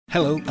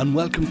Hello and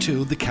welcome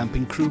to the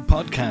Camping Crew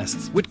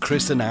Podcasts with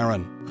Chris and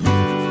Aaron.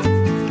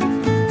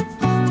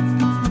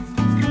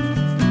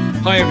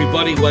 Hi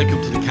everybody, welcome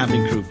to the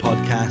Camping Crew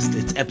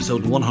Podcast. It's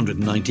episode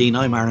 119.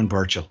 I'm Aaron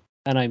Burchell.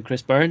 And I'm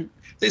Chris Byrne.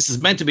 This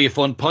is meant to be a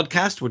fun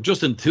podcast. We're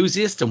just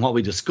enthusiasts, and what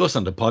we discuss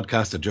on the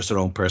podcast are just our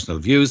own personal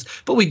views,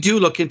 but we do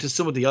look into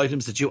some of the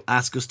items that you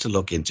ask us to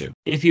look into.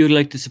 If you would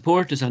like to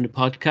support us on the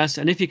podcast,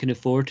 and if you can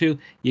afford to,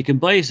 you can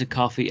buy us a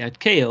coffee at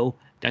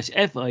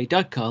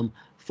ko-fi.com/the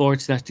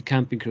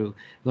camping crew.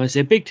 I want to say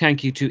a big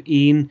thank you to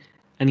Ian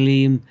and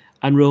Liam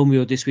and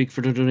Romeo this week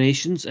for their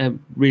donations. I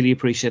really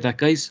appreciate that,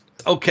 guys.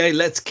 Okay,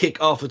 let's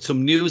kick off with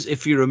some news.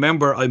 If you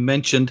remember, I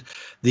mentioned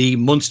the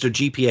Munster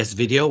GPS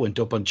video went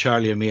up on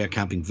Charlie and Mia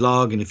Camping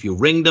Vlog, and if you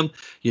ring them,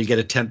 you'll get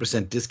a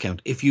 10%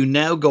 discount. If you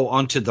now go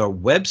onto their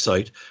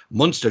website,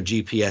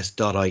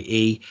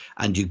 munstergps.ie,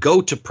 and you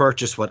go to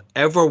purchase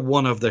whatever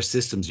one of their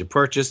systems you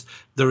purchase,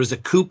 there is a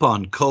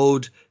coupon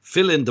code.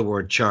 Fill in the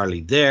word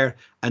Charlie there,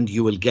 and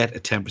you will get a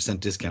 10%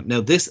 discount.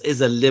 Now, this is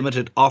a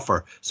limited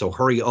offer, so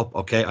hurry up,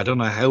 okay? I don't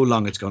know how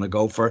long it's going to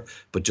go for,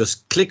 but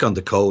just click on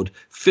the code,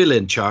 fill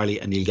in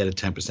Charlie, and you'll get a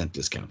 10%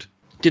 discount.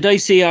 Did I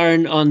see,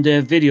 Aaron, on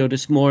the video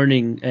this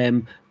morning,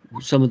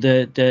 some of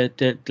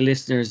the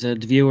listeners, the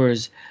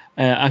viewers,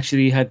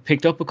 actually had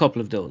picked up a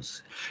couple of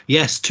those?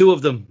 Yes, two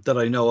of them that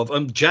I know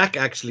of. Jack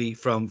actually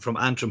from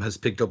Antrim has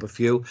picked up a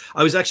few.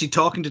 I was actually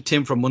talking to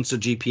Tim from Munster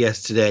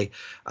GPS today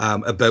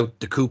about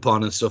the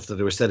coupon and stuff that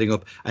they were setting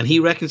up, and he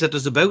reckons that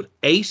there's about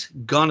 8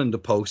 gone in the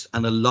post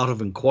and a lot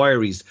of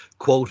inquiries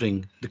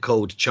quoting the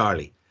code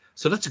Charlie.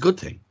 So that's a good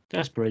thing.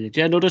 That's brilliant.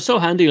 Yeah, no, they're so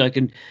handy. Like,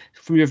 and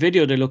from your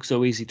video, they look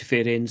so easy to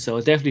fit in. So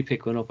I'll definitely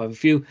pick one up. I have a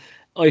few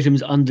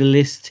items on the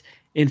list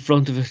in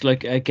front of it,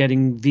 like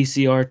getting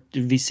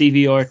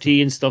CVRT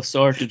and stuff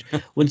sorted.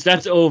 Once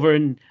that's over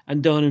and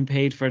done and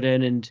paid for,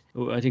 then, and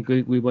I think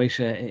we might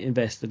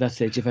invest at that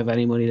stage if I have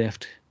any money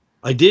left.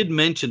 I did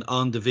mention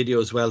on the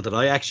video as well that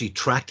I actually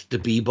tracked the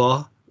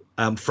B-Baw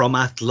from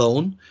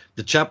Athlone.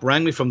 The chap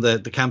rang me from the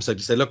campsite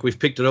to say, look, we've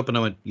picked it up. And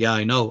I went, yeah,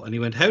 I know. And he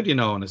went, how do you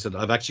know? And I said,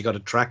 I've actually got a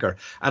tracker.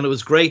 And it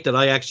was great that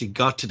I actually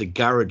got to the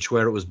garage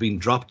where it was being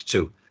dropped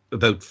to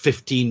about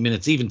 15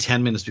 minutes, even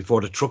 10 minutes before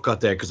the truck got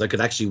there, because I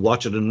could actually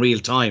watch it in real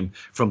time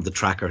from the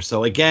tracker.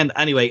 So again,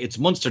 anyway, it's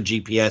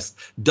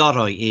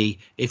munstergps.ie.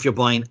 If you're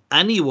buying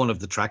any one of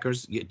the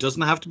trackers, it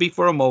doesn't have to be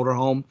for a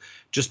motorhome.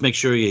 Just make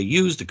sure you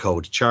use the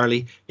code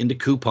Charlie in the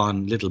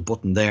coupon little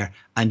button there,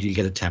 and you'll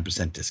get a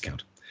 10%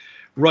 discount.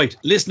 Right,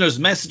 listeners,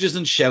 messages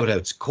and shout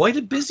outs. Quite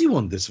a busy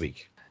one this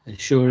week. It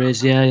sure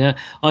is, yeah.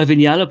 Ivan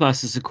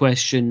Yalabas has a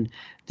question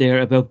there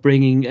about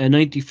bringing a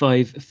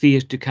 95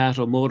 Fiat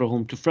Ducato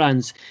motorhome to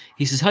France.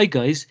 He says, hi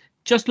guys,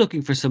 just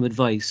looking for some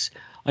advice.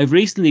 I've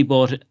recently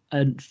bought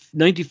a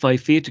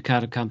 95 Fiat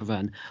Ducato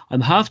campervan.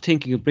 I'm half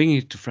thinking of bringing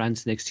it to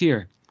France next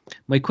year.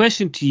 My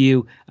question to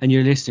you and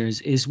your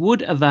listeners is,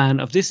 would a van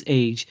of this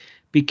age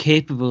be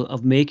capable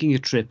of making a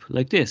trip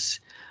like this?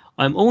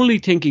 I'm only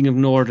thinking of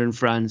northern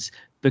France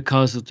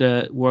because of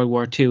the World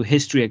War II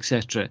history,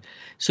 etc.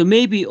 So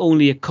maybe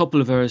only a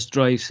couple of hours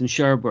drives in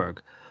Cherbourg.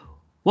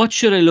 What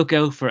should I look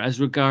out for as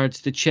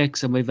regards the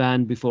checks on my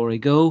van before I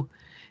go?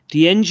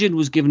 The engine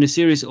was given a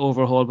serious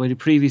overhaul by the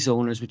previous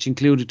owners, which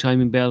included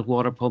timing belt,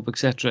 water pump,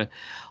 etc.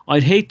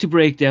 I'd hate to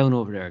break down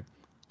over there.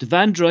 The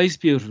van drives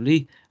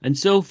beautifully, and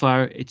so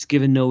far it's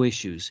given no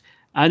issues.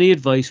 Any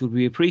advice would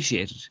be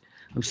appreciated.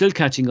 I'm still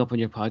catching up on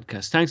your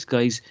podcast. Thanks,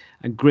 guys,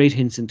 and great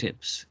hints and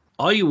tips.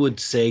 I would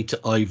say to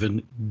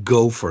Ivan,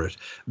 go for it.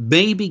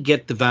 Maybe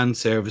get the van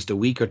serviced a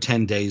week or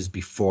 10 days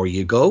before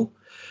you go.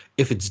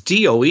 If it's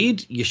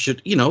DOE'd,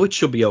 it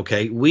should be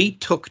okay. We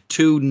took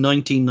 2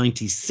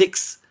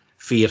 1996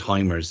 Fiat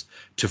Heimers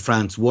to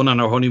France, one on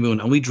our honeymoon,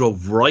 and we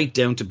drove right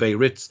down to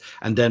Biarritz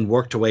and then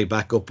worked our way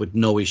back up with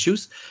no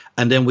issues.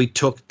 And then we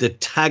took the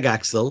tag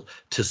axle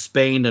to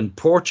Spain and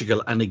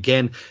Portugal. And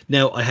again,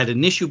 now I had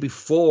an issue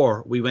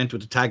before we went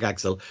with the tag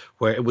axle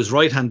where it was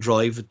right-hand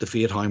drive with the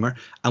Fiat Heimer,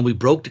 and we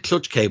broke the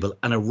clutch cable,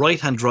 and a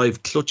right-hand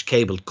drive clutch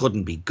cable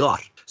couldn't be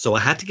got. So I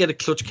had to get a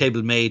clutch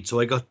cable made. So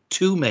I got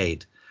 2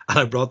 made, and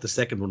I brought the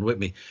second one with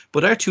me.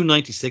 But our 2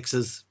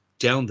 96s,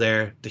 down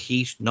there, the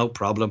heat, no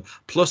problem.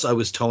 Plus, I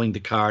was towing the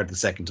car the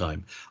second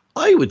time.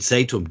 I would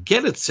say to him,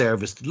 get it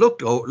serviced,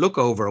 look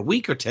over a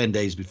week or 10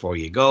 days before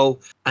you go.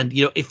 And,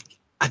 if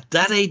at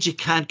that age you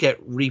can't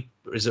get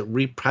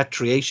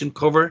repatriation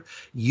cover,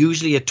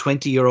 usually a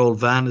 20-year-old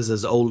van is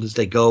as old as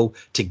they go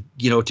to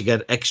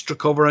get extra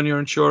cover on your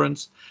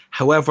insurance.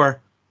 However,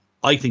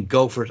 I think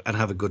go for it and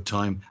have a good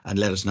time and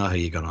let us know how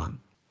you got on.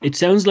 It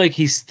sounds like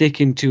he's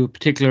sticking to a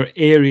particular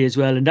area as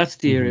well, and that's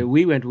the area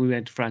we went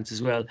to France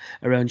as well,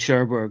 around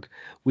Cherbourg.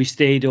 We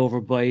stayed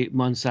over by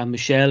Mont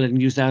Saint-Michel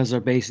and used that as our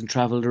base and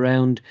travelled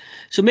around.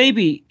 So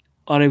maybe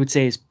what I would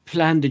say is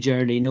plan the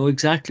journey, know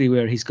exactly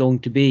where he's going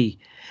to be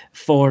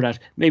for that.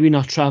 Maybe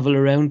not travel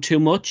around too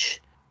much,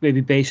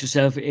 maybe base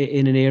yourself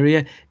in an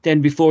area.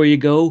 Then before you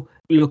go,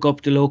 look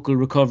up the local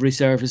recovery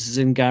services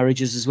and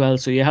garages as well,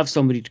 so you have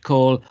somebody to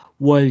call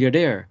while you're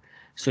there.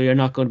 so you're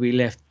not going to be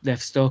left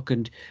stuck.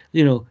 And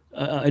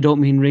I don't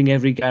mean ring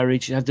every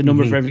garage, have the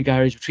number for every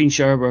garage between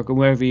Sherbrooke and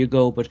wherever you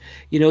go, but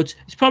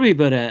it's probably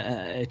about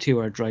a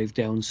 2-hour drive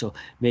down. So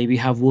maybe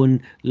have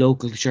one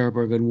local to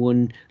Sherbrooke and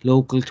one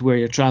local to where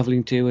you're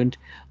traveling to, and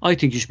I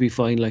think you should be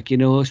fine. I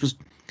suppose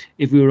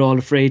if we were all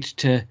afraid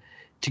to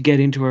get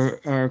into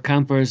our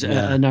campers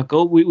and not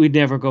go, we'd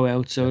never go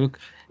out. So look,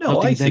 no,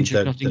 nothing I think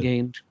ventured, nothing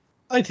gained.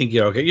 I think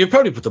you're okay. You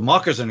probably put the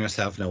mockers on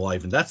yourself now,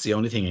 Ivan. That's the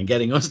only thing in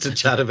getting us to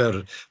chat about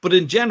it. But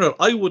in general,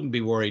 I wouldn't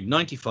be worried.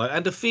 95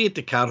 and the Fiat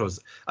Ducatos,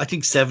 I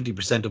think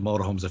 70% of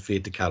motorhomes are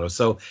Fiat Ducatos.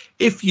 So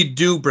if you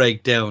do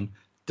break down,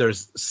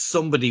 there's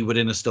somebody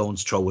within a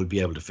stone's throw will be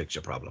able to fix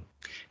your problem.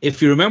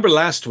 If you remember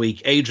last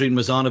week, Adrian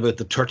was on about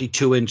the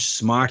 32-inch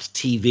smart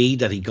TV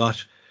that he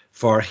got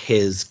for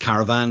his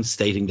caravan,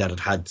 stating that it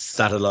had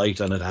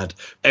satellite and it had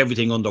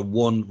everything under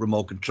one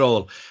remote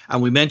control.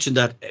 And we mentioned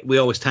that we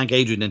always thank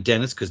Adrian and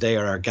Dennis because they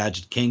are our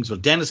gadget kings. Well,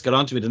 Dennis got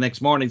on to me the next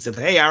morning and said,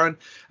 "Hey, Aaron,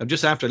 I'm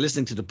just after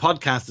listening to the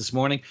podcast this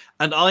morning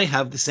and I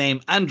have the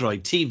same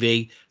Android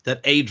TV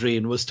that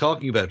Adrian was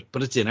talking about,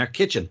 but it's in our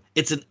kitchen.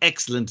 It's an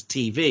excellent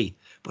TV."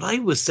 But I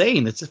was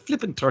saying it's a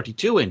flipping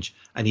 32-inch.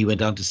 And he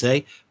went on to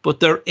say,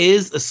 but there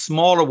is a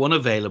smaller one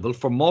available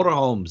for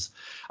motorhomes.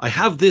 I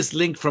have this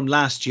link from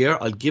last year.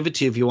 I'll give it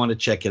to you if you want to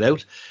check it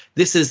out.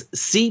 This is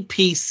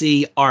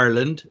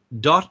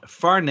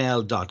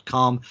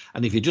cpcireland.farnell.com.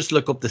 And if you just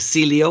look up the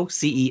Cello,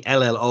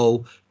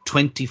 CELLO,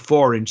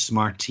 24-inch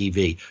smart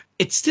TV,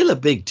 it's still a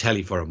big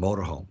telly for a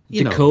motorhome.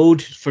 The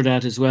code for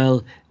that as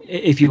well,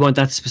 if you want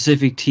that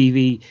specific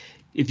TV,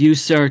 if you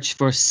search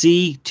for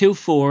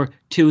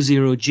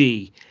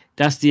C2420G,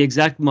 that's the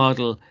exact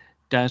model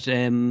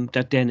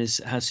that Dennis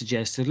has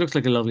suggested. It looks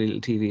like a lovely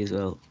little TV as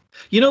well.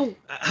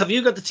 Have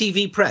you got the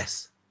TV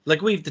press?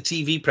 Like we've the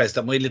TV press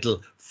that my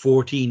little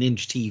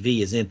 14-inch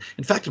TV is in.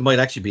 In fact, it might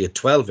actually be a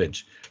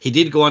 12-inch. He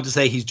did go on to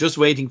say he's just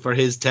waiting for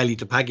his telly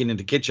to pack in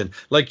the kitchen.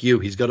 Like you,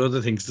 he's got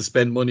other things to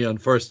spend money on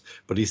first,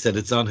 but he said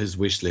it's on his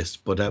wish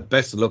list. But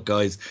best of luck,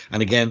 guys.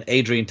 And again,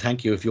 Adrian,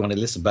 thank you. If you want to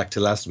listen back to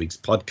last week's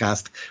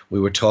podcast, we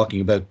were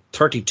talking about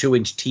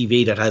 32-inch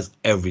TV that has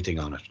everything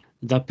on it.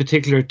 That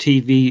particular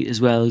TV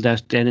as well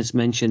that Dennis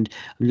mentioned,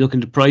 I'm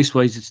looking at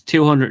price-wise, it's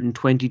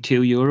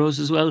 €222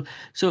 as well.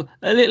 So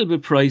a little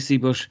bit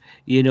pricey, but,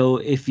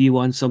 if you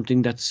want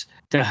something that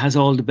has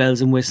all the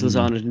bells and whistles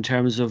on it in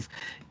terms of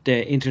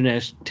the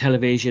internet,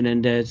 television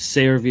and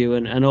Sairview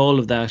and all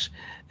of that,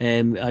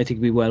 I think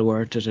it'll be well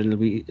worth it. It'll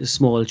be a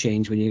small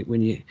change when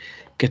you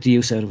get the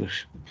use out of it.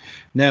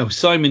 Now,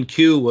 Simon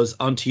Q was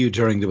onto you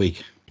during the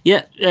week.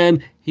 Yeah,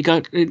 he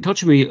got in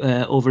touch with me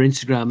over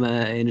Instagram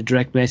in a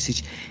direct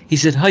message. He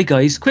said, "Hi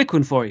guys, quick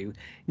one for you.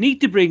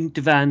 Need to bring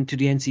the van to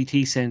the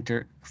NCT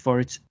centre for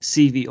its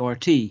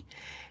CVRT."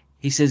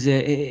 He says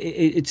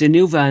it's a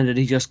new van that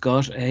he just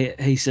got.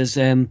 He says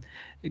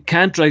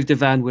can't drive the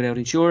van without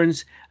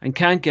insurance and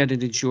can't get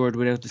it insured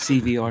without the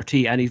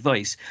CVRT. Any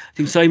advice? I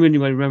think Simon, you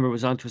might remember,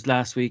 was on to us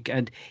last week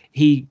and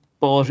he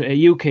bought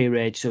a UK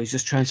reg, so he's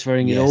just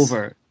transferring it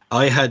over.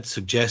 I had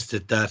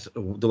suggested that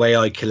the way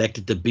I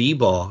collected the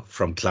BBAW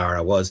from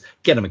Clara was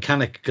get a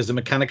mechanic, because the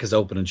mechanic has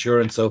open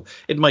insurance, so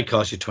it might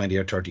cost you 20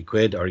 or 30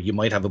 quid, or you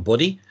might have a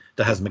buddy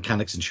that has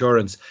mechanic's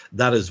insurance.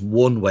 That is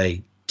one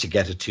way to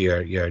get it to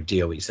your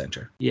DOE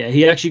centre. Yeah,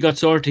 he actually got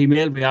sorted. He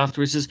mailed me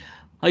afterwards. Says,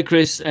 "Hi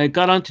Chris,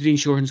 got onto the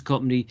insurance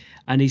company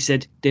and he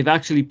said they've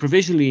actually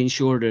provisionally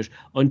insured it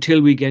until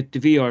we get the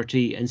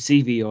VRT and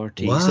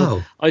CVRT." Wow.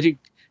 So I think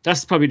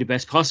that's probably the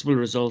best possible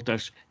result,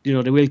 that they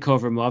will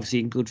cover him, obviously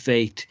in good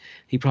faith.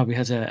 He probably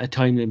has a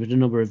time limit, a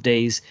number of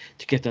days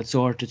to get that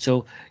sorted.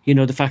 So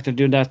the fact they're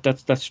doing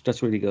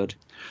that's really good.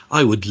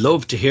 I would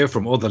love to hear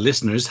from other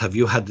listeners. Have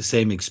you had the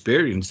same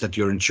experience that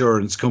your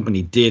insurance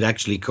company did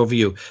actually cover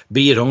you,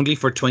 be it only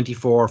for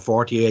 24,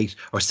 48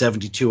 or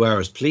 72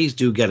 hours? Please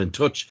do get in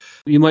touch.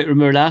 You might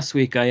remember last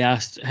week I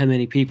asked how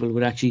many people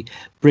would actually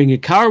bring a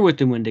car with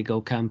them when they go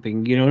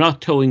camping,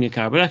 not towing a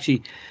car, but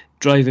actually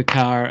drive a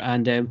car.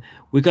 And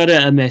we got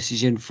a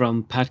message in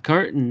from Pat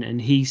Curtin,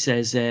 and he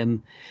says,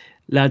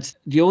 lads,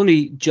 the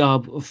only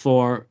job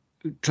for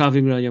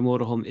travelling around your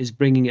motorhome is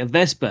bringing a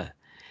Vespa.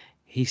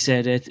 He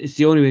said it's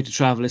the only way to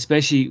travel,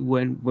 especially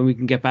when we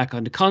can get back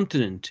on the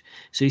continent.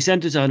 So he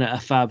sent us on a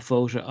fab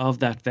photo of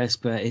that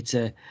Vespa. It's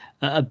a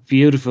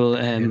beautiful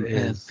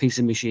piece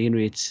of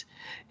machinery.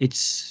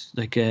 It's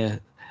like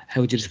a, how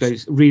would you describe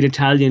it? Real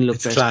Italian look.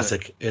 It's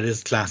classic. It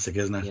is classic,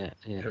 isn't it?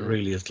 Yeah. It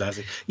really is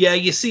classic. Yeah,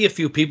 you see a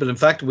few people. In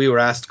fact, we were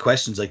asked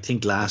questions, I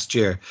think, last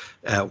year,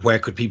 where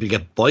could people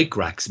get bike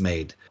racks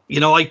made?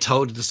 I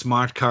towed the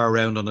smart car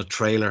around on a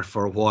trailer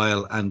for a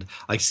while, and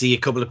I see a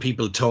couple of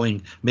people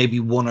towing maybe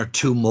one or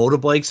two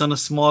motorbikes on a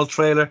small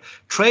trailer.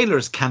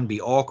 Trailers can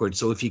be awkward,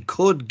 so if you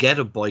could get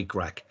a bike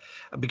rack,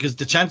 because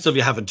the chances of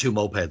you having two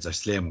mopeds are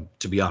slim,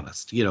 to be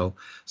honest,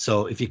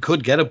 So if you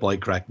could get a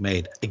bike rack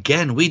made,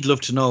 again, we'd love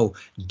to know,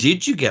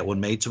 did you get one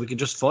made, so we can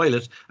just file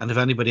it? And if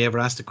anybody ever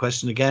asked a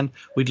question again,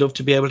 we'd love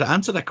to be able to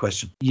answer that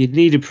question. You'd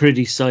need a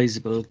pretty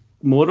sizable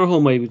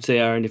motorhome, I would say,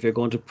 Aaron, if you're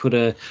going to put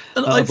a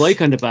And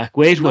bike on the back,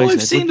 weight-wise.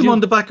 I've seen them on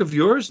the back of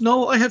yours.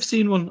 No, I have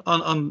seen one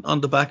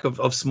on the back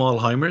of small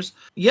Heimers.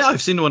 Yeah,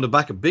 I've seen them on the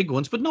back of big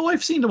ones, but no,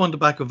 I've seen them on the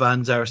back of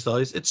vans our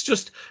size. It's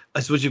just, I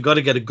suppose you've got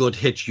to get a good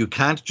hitch. You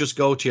can't just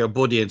go to your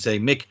buddy and say,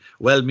 Mick,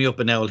 weld me up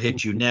an owl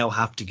hitch. You now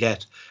have to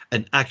get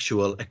an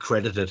actual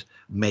accredited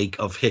make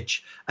of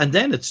hitch. And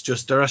then it's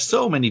just, there are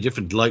so many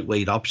different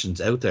lightweight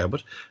options out there.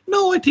 But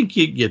no, I think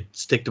you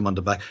stick them on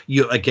the back.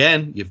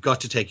 You've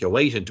got to take your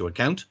weight into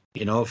account.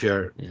 You know, if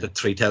you're the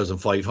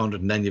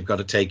 3,500, and then you've got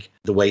to take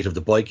the weight of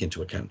the bike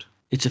into account.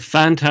 It's a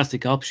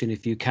fantastic option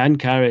if you can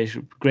carry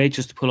it. Great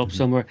just to pull up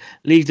somewhere,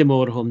 leave the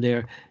motorhome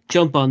there,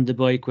 jump on the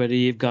bike, whether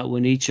you've got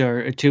one each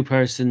or a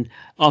two-person,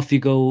 off you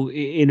go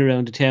in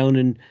around the town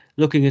and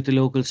looking at the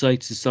local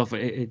sites and stuff.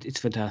 It's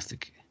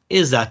fantastic.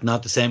 Is that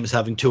not the same as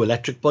having two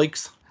electric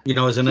bikes? You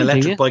know, is an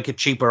electric bike a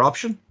cheaper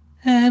option?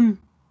 You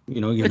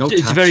know, you've no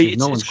it's tax, very, you've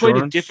no it's insurance.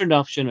 quite a different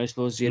option, I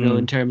suppose, you know,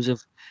 in terms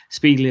of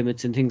speed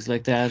limits and things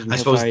like that. And I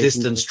suppose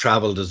distance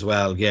travelled as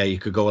well. Yeah, you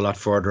could go a lot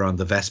further on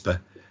the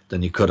Vespa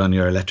than you could on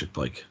your electric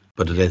bike.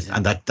 But it is,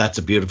 and that's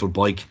a beautiful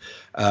bike.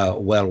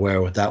 Well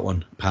wear with that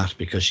one, Pat,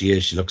 because she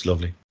looks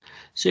lovely.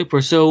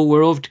 Super. So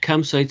we're over to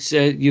campsites.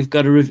 You've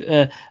got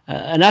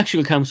an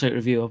actual campsite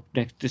review up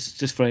next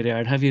this Friday,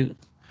 Aaron, have you?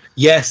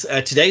 Yes,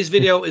 today's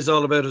video is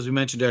all about, as we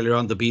mentioned earlier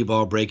on, the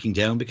B-ball breaking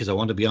down, because I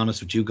want to be honest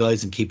with you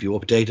guys and keep you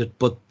updated.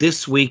 But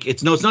this week,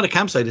 it's not a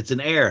campsite, it's an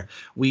air.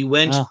 We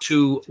went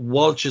to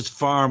Walsh's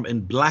farm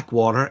in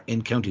Blackwater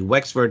in County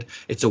Wexford.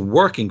 It's a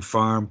working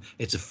farm.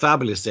 It's a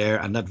fabulous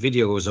air, and that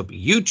video goes up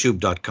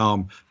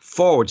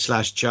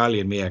youtube.com/Charlie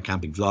and Me Air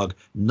Camping Vlog,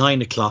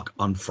 9 o'clock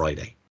on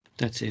Friday.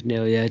 That's it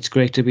now, yeah. It's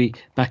great to be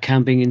back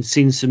camping and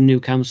seeing some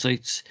new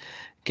campsites.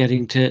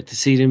 Getting to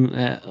see them,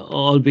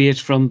 albeit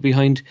from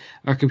behind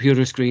our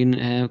computer screen.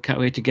 Can't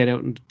wait to get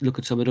out and look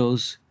at some of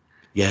those.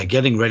 Yeah,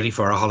 getting ready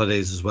for our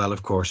holidays as well,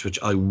 of course, which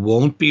I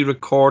won't be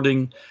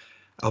recording.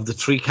 Of the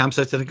 3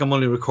 campsites, I think I'm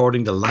only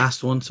recording the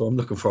last one, so I'm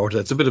looking forward to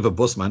it. It's a bit of a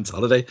busman's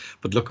holiday,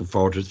 but looking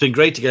forward to it. It's been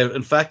great to get out.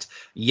 In fact,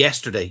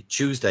 yesterday,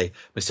 Tuesday,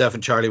 myself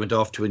and Charlie went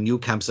off to a new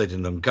campsite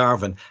in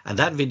Dungarvan, and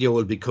that video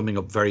will be coming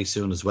up very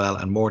soon as well,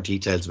 and more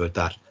details about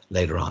that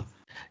later on.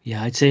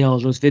 Yeah, I'd say all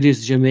those videos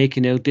that you're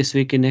making out this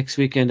week and next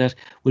weekend, that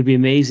would be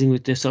amazing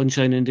with the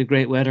sunshine and the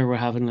great weather we're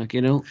having, like,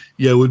 you know.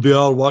 Yeah, we'll be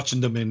all watching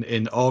them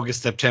in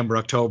August, September,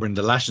 October, and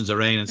the lashings of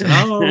rain and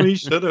saying, oh, we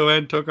should have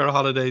went, took our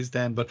holidays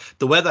then. But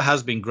the weather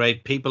has been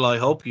great. People, I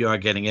hope you are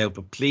getting out,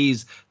 but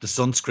please, the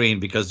sunscreen,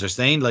 because they're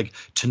saying, like,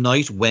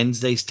 tonight,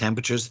 Wednesday's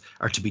temperatures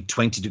are to be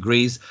 20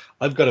 degrees.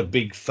 I've got a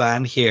big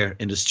fan here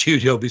in the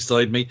studio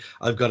beside me.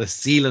 I've got a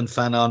ceiling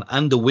fan on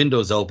and the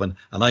windows open,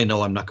 and I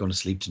know I'm not going to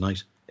sleep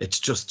tonight. It's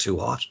just too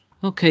hot.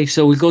 Okay,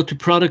 so we'll go to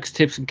products,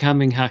 tips, and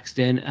camping hacks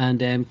then,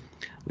 and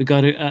we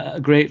got a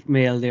great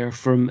mail there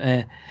from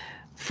the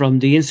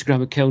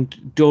Instagram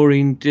account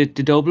Doreen de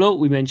Doblo.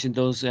 We mentioned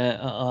those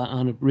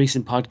on a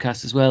recent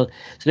podcast as well.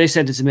 So they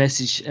sent us a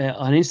message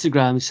on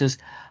Instagram. It says,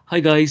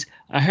 "Hi guys,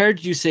 I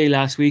heard you say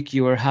last week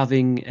you were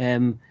having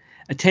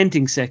a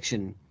tenting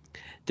section.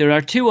 There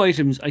are 2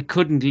 items I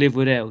couldn't live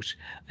without.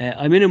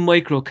 I'm in a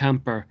micro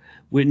camper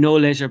with no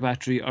leisure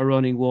battery or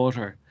running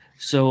water.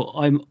 So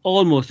I'm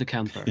almost a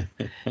camper.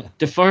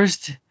 The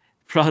first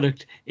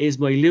product is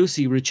my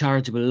Lucy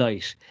rechargeable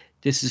light.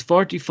 This is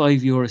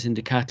 €45 in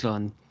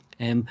Decathlon.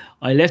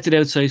 I left it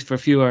outside for a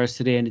few hours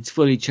today and it's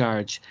fully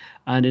charged.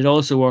 And it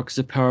also works as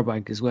a power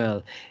bank as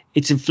well.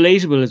 It's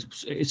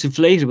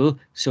inflatable,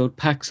 so it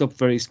packs up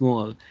very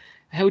small.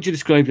 How would you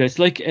describe that? It's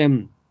like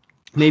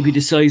maybe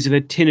the size of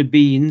a tin of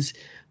beans.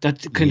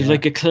 That's kind of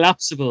like a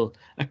collapsible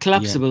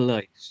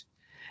light.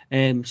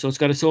 So it's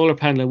got a solar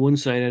panel on one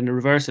side, and the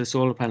reverse of the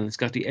solar panel, it's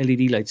got the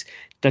LED lights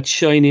that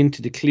shine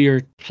into the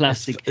clear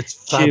plastic. It's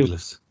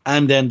fabulous.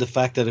 And then the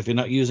fact that if you're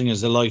not using it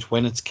as a light,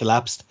 when it's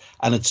collapsed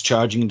and it's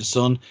charging in the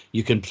sun,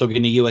 you can plug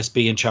in a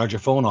USB and charge your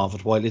phone off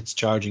it while it's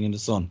charging in the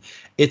sun.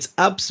 It's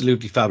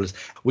absolutely fabulous.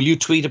 Will you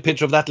tweet a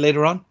picture of that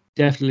later on?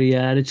 Definitely,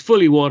 yeah. And it's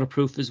fully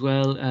waterproof as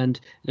well. And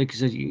like I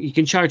said, you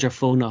can charge your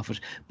phone off it.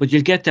 But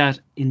you'll get that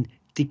in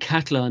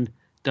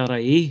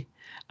decathlon.ie.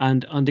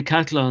 And on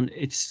Decathlon,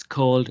 it's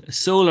called a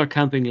Solar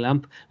Camping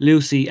Lamp,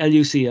 Lucy,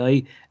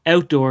 LUCI,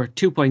 Outdoor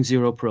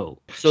 2.0 Pro.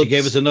 So she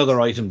gave us another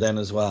item then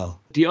as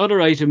well. The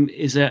other item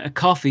is a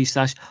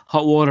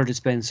coffee/hot water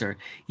dispenser.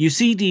 You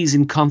see these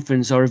in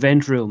conference or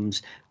event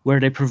rooms where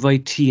they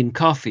provide tea and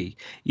coffee.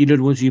 You know,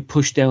 the ones you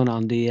push down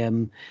on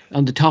the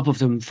top of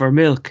them for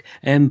milk,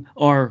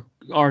 or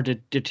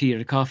the tea or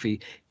the coffee.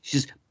 She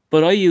says,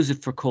 but I use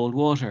it for cold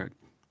water.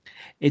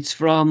 It's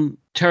from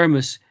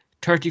Thermos.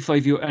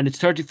 €35, and it's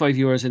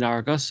 €35 in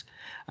Argos,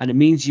 and it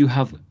means you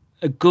have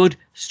a good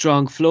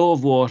strong flow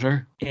of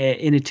water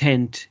in a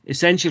tent,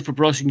 essential for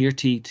brushing your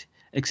teeth,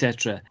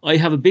 etc. I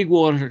have a big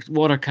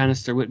water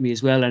canister with me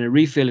as well, and I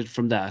refill it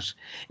from that.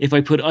 If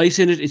I put ice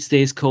in it, it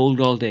stays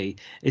cold all day,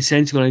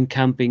 essential when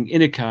camping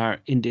in a car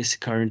in this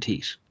current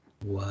heat.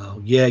 Wow.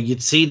 Yeah,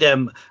 you'd see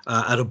them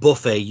at a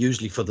buffet,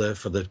 usually for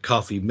the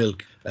coffee,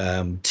 milk,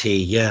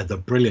 tea. Yeah, they're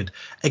brilliant.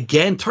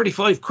 Again,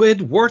 35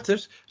 quid, worth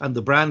it. And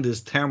the brand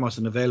is Thermos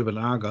and available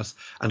in Argos.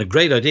 And a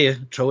great idea.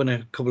 Throw in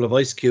a couple of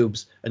ice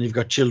cubes and you've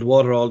got chilled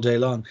water all day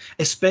long.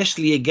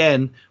 Especially,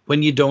 again,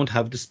 when you don't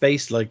have the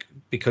space, like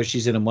because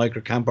she's in a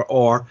micro camper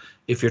or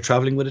if you're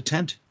traveling with a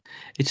tent.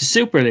 It's a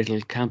super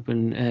little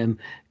camping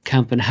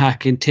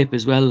hack and tip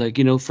as well. Like,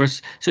 for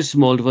such a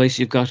small device,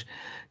 you've got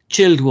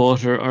chilled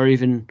water or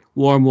even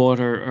warm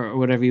water or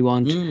whatever you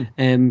want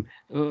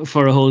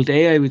for a whole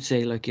day, I would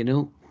say,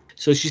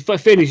 So she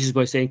finishes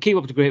by saying, keep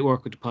up the great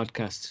work with the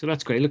podcast. So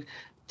that's great. Look,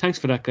 thanks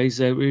for that,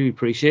 guys. I really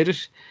appreciate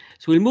it.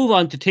 So we'll move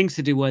on to things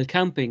to do while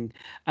camping.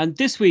 And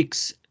this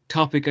week's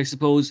topic, I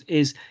suppose,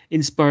 is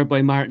inspired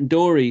by Martin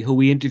Dorey, who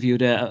we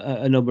interviewed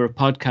a number of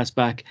podcasts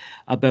back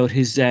about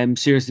his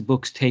series of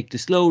books, Take the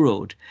Slow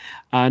Road.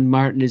 And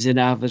Martin is an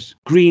avid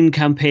green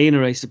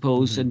campaigner, I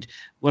suppose. And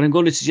what I'm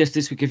going to suggest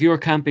this week, if you're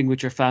camping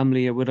with your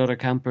family or with other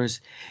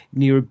campers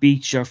near a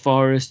beach or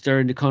forest or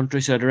in the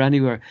countryside or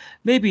anywhere,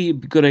 maybe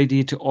it'd be a good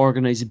idea to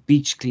organise a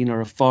beach clean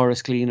or a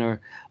forest clean or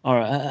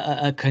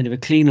a kind of a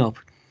clean-up.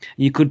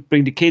 You could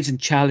bring the kids and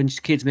challenge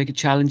the kids, make a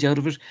challenge out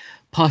of it.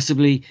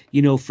 Possibly,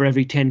 for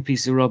every 10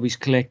 pieces of rubbish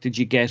collected,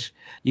 you get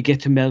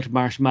to melt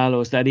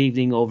marshmallows that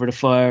evening over the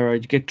fire, or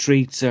you get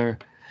treats, or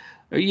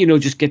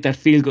just get that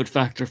feel good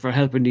factor for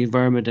helping the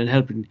environment and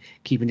helping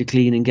keeping it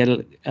clean and get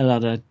a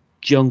lot of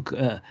junk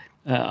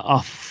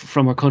off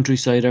from our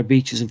countryside, our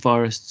beaches and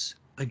forests.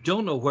 I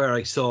don't know where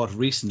I saw it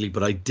recently,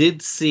 but I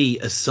did see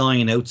a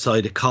sign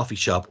outside a coffee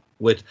shop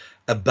with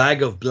a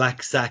bag of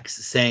black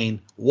sacks saying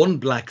 1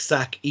 black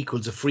sack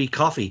equals a free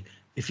coffee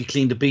if you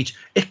clean the beach.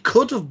 It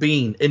could have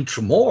been in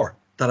Tramore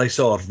that I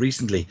saw it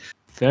recently.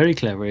 Very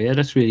clever. Yeah,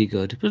 that's really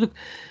good. But look,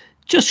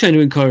 just trying to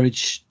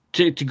encourage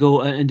to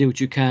go and do what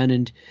you can,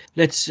 and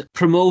let's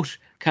promote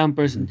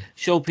campers and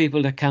show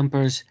people that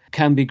campers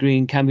can be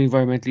green, can be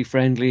environmentally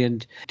friendly,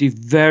 and the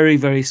very,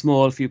 very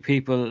small few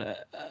people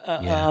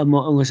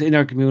among us in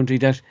our community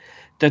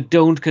that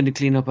don't kind of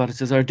clean up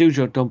after us or do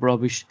dump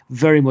rubbish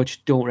very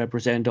much don't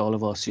represent all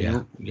of us, you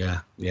know?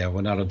 Yeah,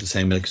 we're not of the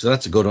same milk. So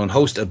that's a good one.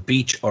 Host a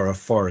beach or a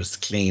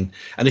forest clean.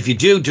 And if you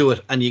do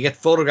it and you get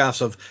photographs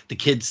of the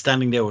kids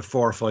standing there with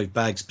 4 or 5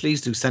 bags, please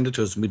do send it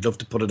to us. And we'd love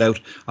to put it out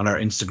on our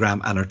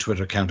Instagram and our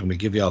Twitter account, and we'll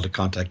give you all the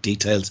contact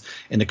details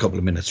in a couple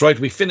of minutes. Right,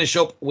 we finish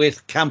up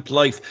with camp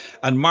life,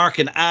 and Mark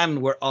and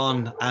Anne were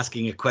on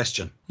asking a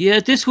question. Yeah,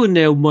 this one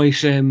now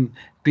might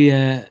be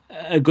a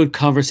good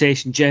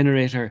conversation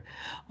generator.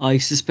 I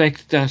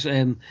suspect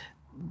that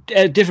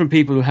different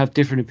people will have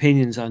different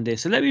opinions on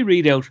this. So let me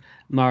read out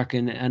Mark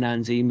and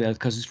Anne's email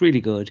because it's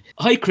really good.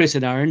 Hi, Chris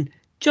and Aaron.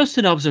 Just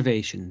an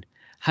observation.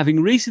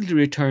 Having recently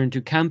returned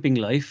to camping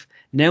life,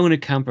 now in a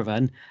camper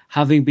van,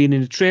 having been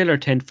in a trailer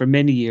tent for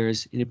many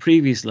years in a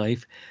previous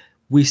life,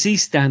 we see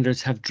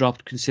standards have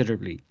dropped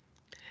considerably.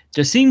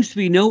 There seems to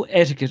be no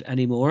etiquette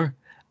anymore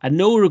and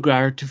no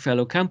regard to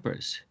fellow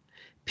campers.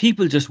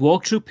 People just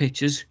walk through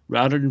pitches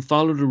rather than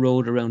follow the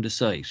road around the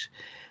site.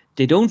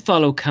 They don't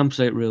follow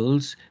campsite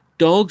rules.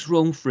 Dogs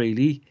roam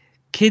freely.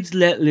 Kids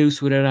let loose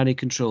without any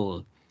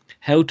control.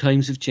 How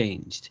times have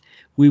changed.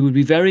 We would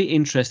be very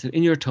interested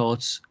in your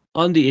thoughts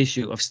on the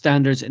issue of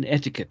standards and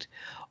etiquette.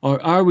 Or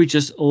are we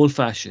just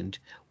old-fashioned?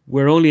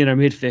 We're only in our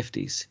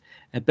mid-50s.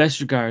 Best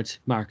regards,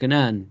 Mark and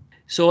Anne.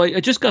 So I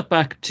just got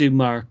back to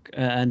Mark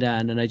and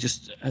Anne, and I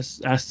just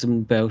asked them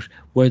about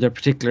were there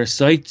particular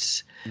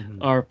sites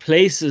or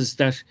places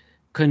that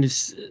kind of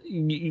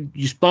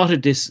you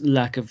spotted this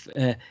lack of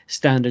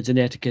standards and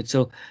etiquette.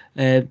 So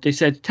they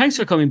said, thanks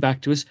for coming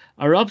back to us.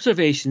 Our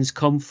observations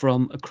come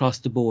from across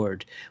the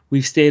board.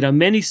 We've stayed on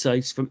many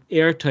sites from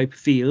air-type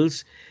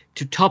fields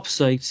to top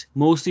sites,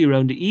 mostly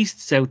around the east,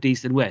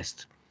 southeast and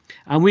west.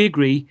 And we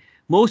agree,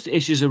 most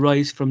issues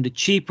arise from the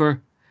cheaper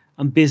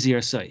and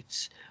busier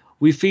sites.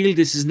 We feel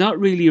this is not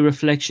really a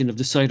reflection of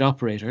the site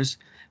operators,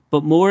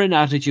 but more an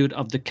attitude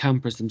of the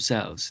campers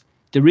themselves.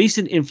 The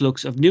recent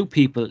influx of new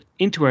people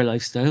into our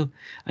lifestyle,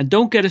 and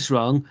don't get us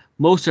wrong,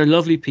 most are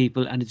lovely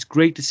people and it's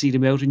great to see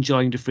them out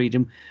enjoying the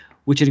freedom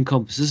which it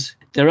encompasses.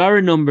 There are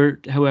a number,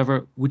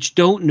 however, which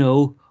don't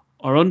know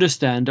or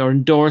understand or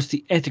endorse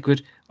the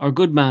etiquette or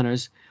good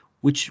manners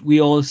which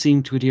we all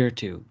seem to adhere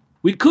to.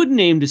 We could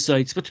name the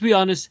sites, but to be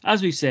honest,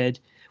 as we said,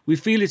 we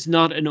feel it's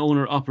not an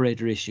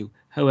owner-operator issue.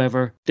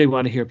 However, they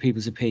want to hear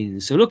people's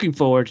opinions. So looking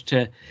forward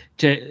to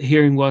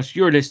hearing what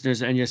your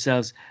listeners and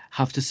yourselves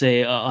have to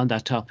say on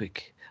that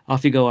topic.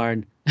 Off you go,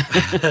 Aaron.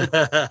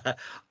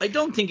 I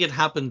don't think it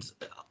happens.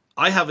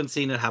 I haven't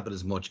seen it happen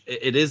as much.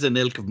 It is an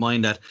ilk of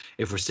mine that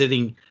if we're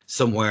sitting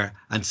somewhere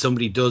and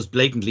somebody does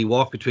blatantly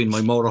walk between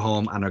my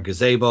motorhome and our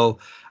gazebo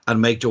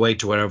and make their way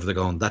to wherever they're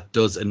going, that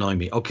does annoy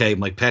me. Okay,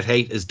 my pet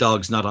hate is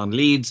dogs not on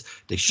leads.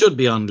 They should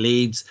be on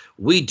leads.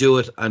 We do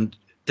it, and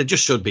they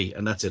just should be,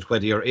 and that's it.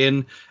 Whether you're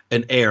in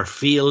an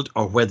airfield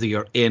or whether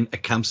you're in a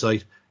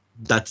campsite,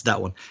 that's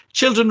that one.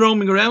 Children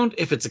roaming around,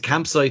 if it's a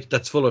campsite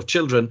that's full of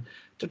children,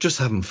 they're just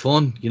having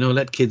fun.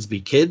 Let kids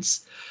be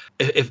kids.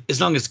 if as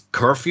long as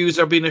curfews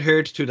are being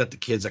adhered to, that the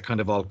kids are kind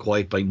of all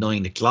quiet by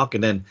 9 o'clock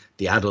and then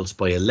the adults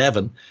by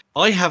 11.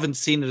 I haven't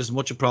seen it as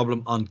much a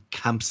problem on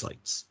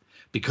campsites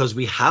because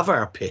we have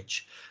our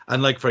pitch.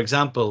 And like, for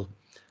example,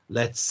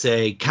 let's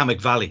say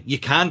Cammack Valley, you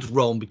can't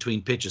roam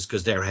between pitches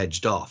because they're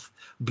hedged off.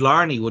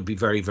 Blarney would be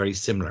very, very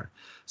similar.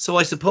 So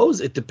I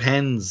suppose it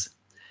depends.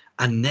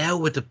 And now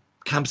with the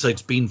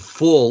campsites being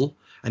full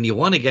and you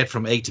want to get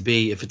from A to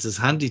B, if it's as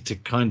handy to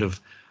kind of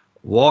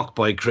walk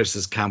by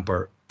Chris's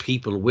camper,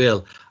 people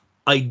will.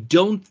 I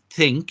don't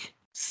think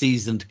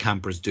seasoned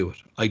campers do it.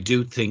 I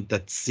do think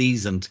that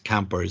seasoned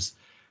campers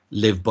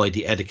live by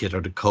the etiquette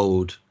or the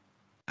code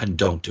and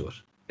don't do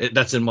it.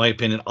 That's in my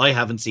opinion. I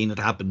haven't seen it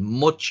happen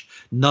much,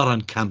 not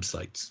on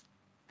campsites.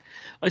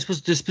 I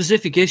suppose the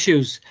specific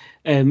issues,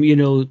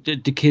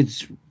 the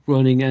kids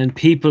running and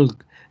people,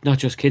 not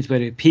just kids,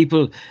 but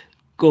people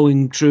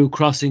going through,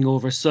 crossing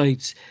over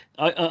sites.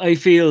 I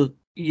feel,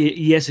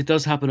 yes, it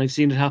does happen. I've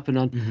seen it happen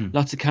on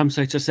lots of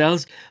campsites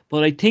ourselves,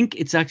 but I think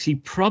it's actually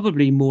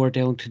probably more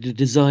down to the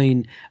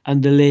design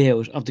and the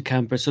layout of the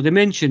camper. So they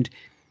mentioned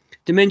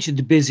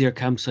the busier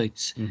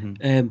campsites,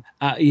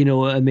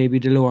 maybe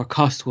the lower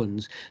cost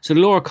ones. So the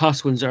lower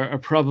cost ones are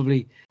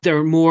probably, there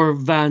are more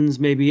vans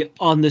maybe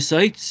on the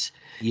sites.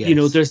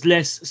 Yes. There's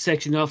less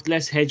section off,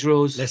 less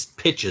hedgerows, less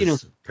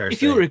pitches.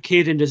 If you were a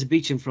kid and there's a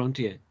beach in front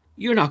of you,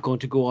 you're not going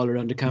to go all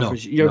around the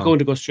campers. You're going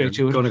to go straight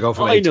to it. Going to go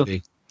from A to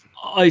B.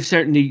 I've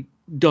certainly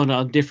done it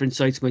on different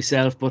sites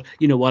myself, but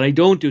what I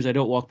don't do is I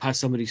don't walk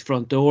past somebody's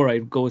front door. I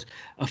go as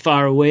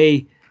far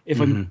away if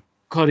I'm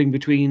cutting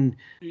between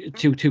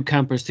two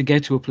campers to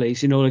get to a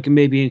place. Like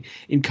maybe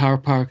in car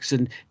parks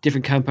and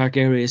different camp park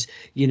areas.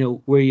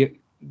 Where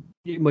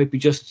it might be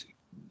just,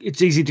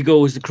 it's easy to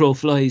go as the crow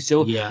flies.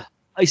 So yeah.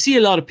 I see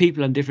a lot of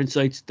people on different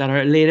sites that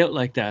are laid out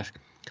like that.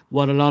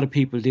 What a lot of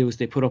people do is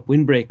they put up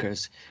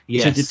windbreakers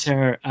to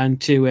deter and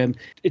to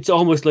it's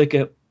almost like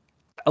a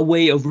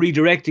way of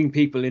redirecting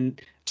people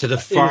to the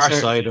far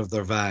side of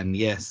their van.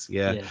 Yes,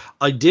 yeah.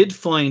 I did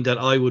find that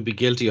I would be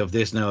guilty of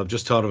this now. I've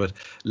just thought of it.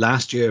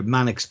 Last year,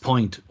 Mannix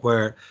Point,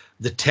 where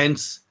the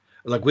tents,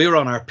 like we were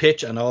on our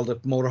pitch and all the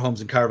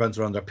motorhomes and caravans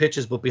were on their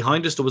pitches, but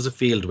behind us there was a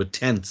field with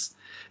tents.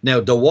 Now,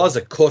 there was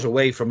a cut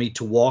away for me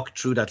to walk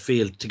through that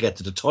field to get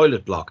to the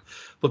toilet block.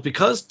 But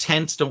because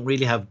tents don't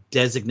really have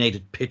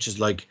designated pitches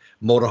like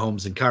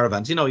motorhomes and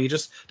caravans,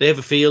 they have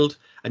a field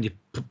and you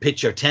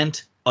pitch your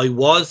tent. I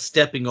was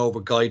stepping over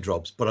guide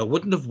ropes, but I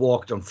wouldn't have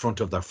walked in front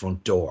of their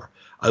front door.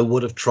 I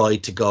would have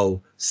tried to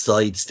go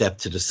sidestep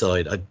to the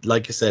side.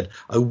 Like I said,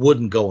 I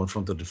wouldn't go in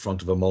front of a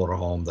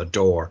motorhome, the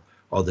door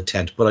or the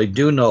tent. But I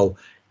do know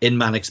in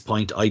Mannix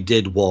Point, I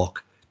did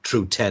walk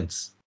through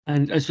tents.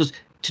 And I suppose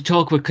to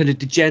talk about kind of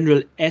the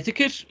general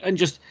etiquette and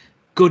just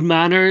good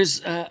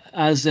manners,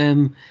 as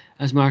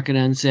Mark and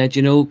Anne said,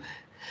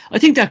 I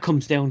think that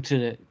comes down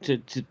to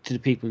the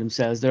people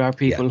themselves. There are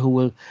people who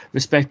will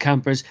respect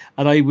campers,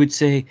 and I would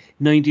say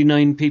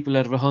 99 people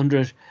out of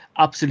 100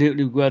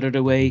 absolutely go out of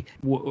their way.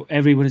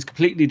 Everyone is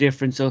completely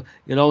different, so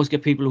you'll always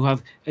get people who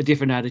have a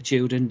different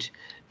attitude, and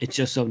it's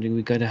just something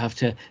we kind of have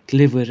to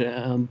live with,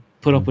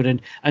 put up with,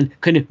 and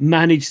kind of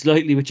manage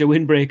slightly with your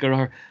windbreaker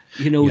or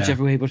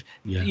whichever way. But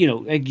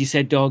like you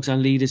said, dogs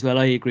on lead as well.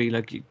 I agree.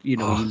 Like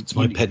it's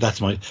my pet. That's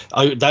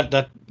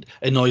that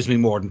annoys me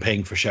more than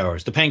paying for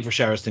showers. The paying for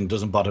showers thing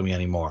doesn't bother me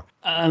anymore.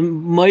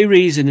 My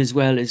reason as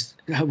well is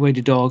why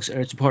the dogs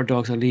are support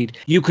dogs on lead.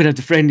 You could have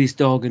the friendliest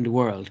dog in the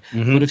world,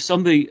 but if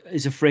somebody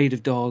is afraid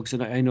of dogs,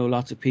 and I know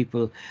lots of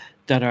people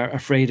that are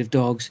afraid of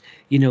dogs,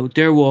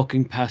 they're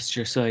walking past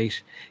your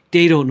site.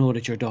 They don't know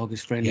that your dog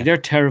is friendly. They're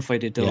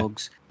terrified of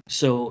dogs.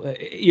 So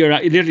you're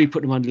literally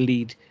putting them on the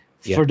lead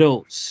for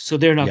those. So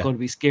they're not going to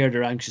be scared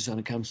or anxious on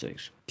a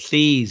campsite.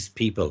 Please,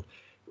 people,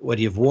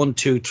 whether you've 1,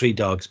 2, 3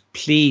 dogs,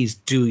 please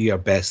do your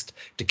best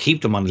to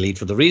keep them on the lead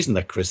for the reason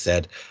that Chris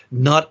said.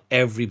 Not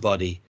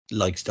everybody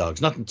likes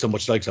dogs. Not so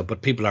much likes them,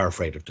 but people are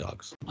afraid of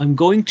dogs. I'm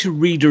going to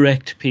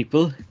redirect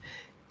people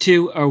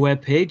to our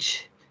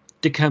webpage,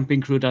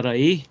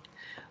 thecampingcrew.ie.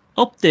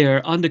 Up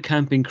there on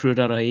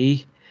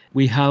thecampingcrew.ie,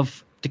 we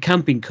have the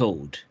camping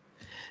code.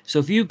 So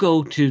if you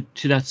go to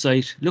that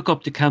site, look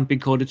up the camping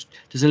code.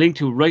 There's a link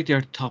to it right there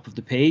at the top of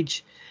the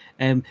page.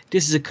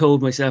 This is a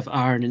code myself,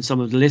 Aaron, and some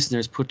of the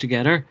listeners put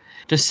together.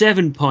 There's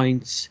 7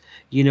 points,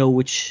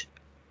 which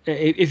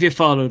if you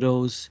follow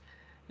those,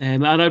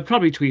 and I'll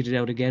probably tweet it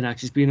out again.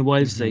 Actually, it's been a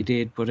while since I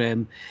did, but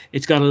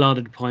it's got a lot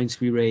of the points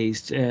we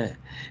raised,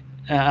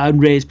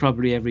 and raised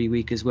probably every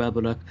week as well.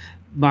 But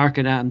Mark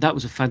and Anne, that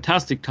was a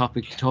fantastic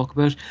topic to talk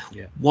about.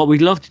 Yeah. What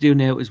we'd love to do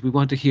now is we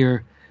want to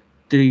hear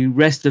the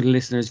rest of the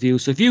listeners' view.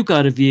 So if you've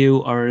got a view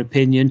or an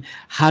opinion,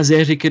 has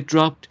etiquette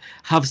dropped?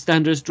 Have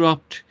standards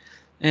dropped?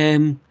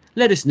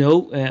 Let us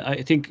know.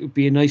 I think it would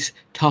be a nice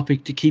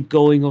topic to keep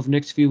going over the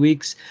next few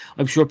weeks.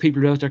 I'm sure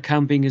people are out there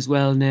camping as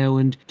well now,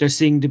 and they're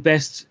seeing the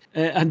best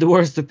and the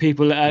worst of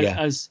people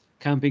as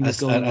camping is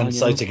going on. And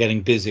sites are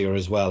getting busier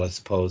as well, I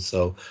suppose.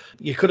 So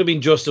you could have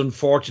been just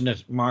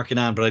unfortunate, Mark and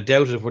Anne, but I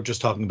doubt it if we're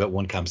just talking about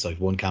one campsite,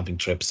 one camping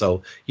trip.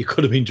 So you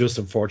could have been just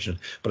unfortunate.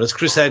 But as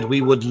Chris said, we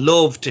would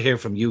love to hear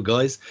from you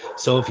guys.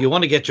 So if you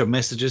want to get your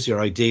messages,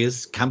 your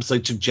ideas,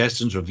 campsite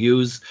suggestions,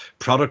 reviews,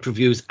 product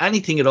reviews,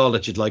 anything at all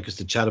that you'd like us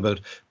to chat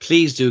about,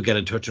 please do get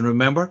in touch. And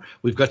remember,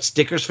 we've got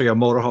stickers for your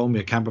motorhome,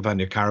 your camper van,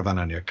 your caravan,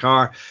 and your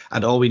car.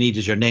 And all we need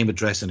is your name,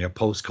 address, and your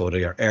postcode or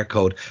your air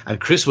code. And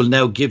Chris will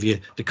now give you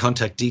the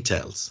contact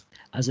details.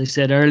 As I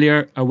said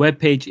earlier, our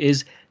webpage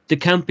is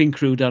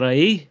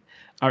thecampingcrew.ie.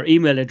 Our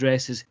email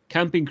address is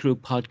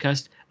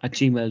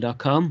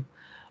campingcrewpodcast@gmail.com.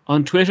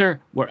 On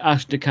Twitter, we're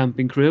at The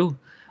Camping Crew.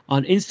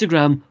 On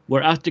Instagram,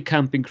 we're at The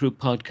Camping Crew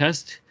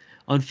Podcast.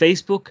 On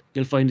Facebook,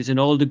 you'll find us in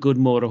all the good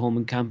motorhome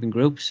and camping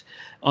groups.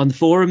 On the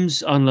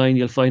forums online,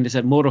 you'll find us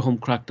at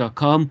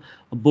motorhomecrack.com,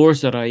 on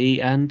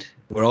boars.ie, and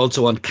we're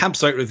also on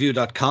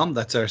campsitereview.com.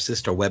 That's our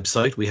sister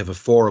website. We have a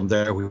forum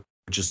there.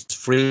 Which is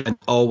free and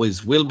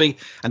always will be.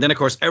 And then, of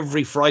course,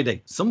 every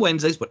Friday, some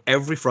Wednesdays, but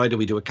every Friday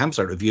we do a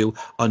campsite review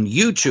on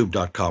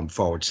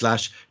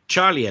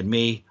youtube.com/Charlie and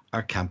me,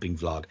 our camping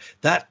vlog.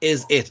 That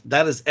is it.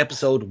 That is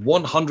episode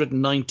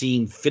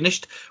 119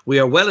 finished. We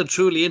are well and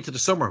truly into the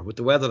summer with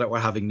the weather that we're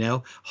having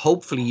now.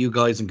 Hopefully you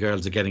guys and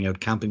girls are getting out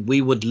camping.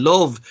 We would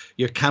love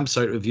your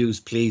campsite reviews,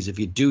 please, if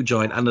you do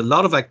join. And a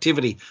lot of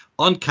activity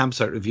on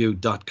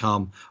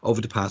campsitereview.com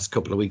over the past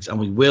couple of weeks. And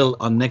we will,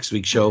 on next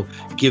week's show,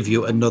 give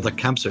you another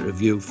campsite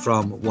review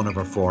from one of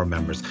our forum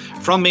members.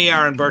 From me,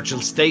 Aaron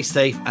Birchall, stay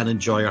safe and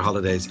enjoy your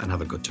holidays and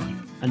have a good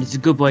time. And it's a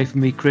goodbye from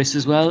me, Chris,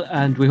 as well.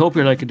 And we hope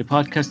you're liking the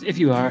podcast. If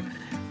you are,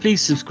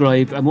 please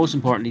subscribe and most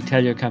importantly,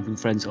 tell your camping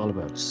friends all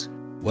about us.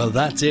 Well,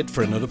 that's it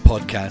for another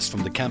podcast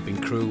from The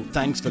Camping Crew.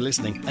 Thanks for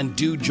listening and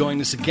do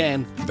join us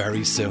again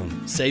very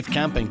soon. Safe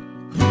camping.